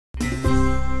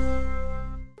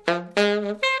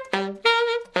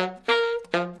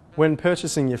When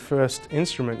purchasing your first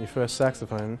instrument, your first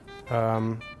saxophone,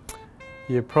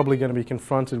 you're probably going to be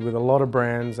confronted with a lot of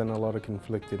brands and a lot of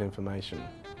conflicted information.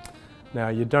 Now,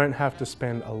 you don't have to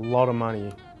spend a lot of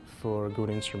money for a good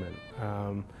instrument. There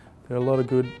are a lot of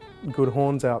good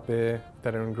horns out there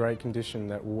that are in great condition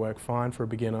that will work fine for a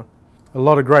beginner. A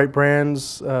lot of great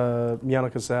brands,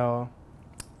 Yamakasa,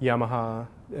 Yamaha,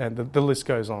 and the list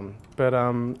goes on. But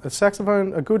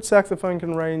a good saxophone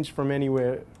can range from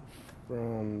anywhere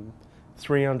from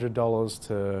 $300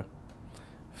 to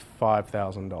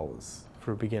 $5,000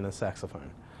 for a beginner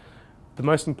saxophone. The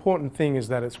most important thing is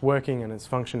that it's working and it's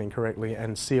functioning correctly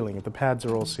and sealing. The pads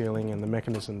are all sealing and the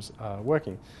mechanisms are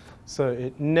working. So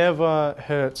it never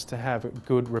hurts to have a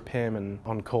good repairman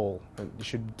on call. You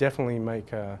should definitely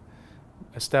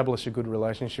establish a good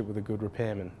relationship with a good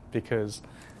repairman, because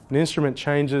an instrument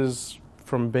changes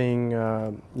from being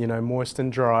moist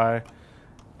and dry,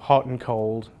 hot and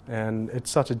cold, and it's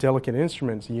such a delicate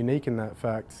instrument. It's unique in that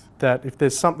fact that if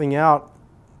there's something out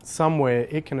somewhere,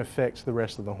 it can affect the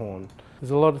rest of the horn.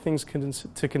 There's a lot of things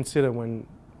to consider when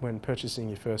purchasing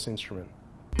your first instrument.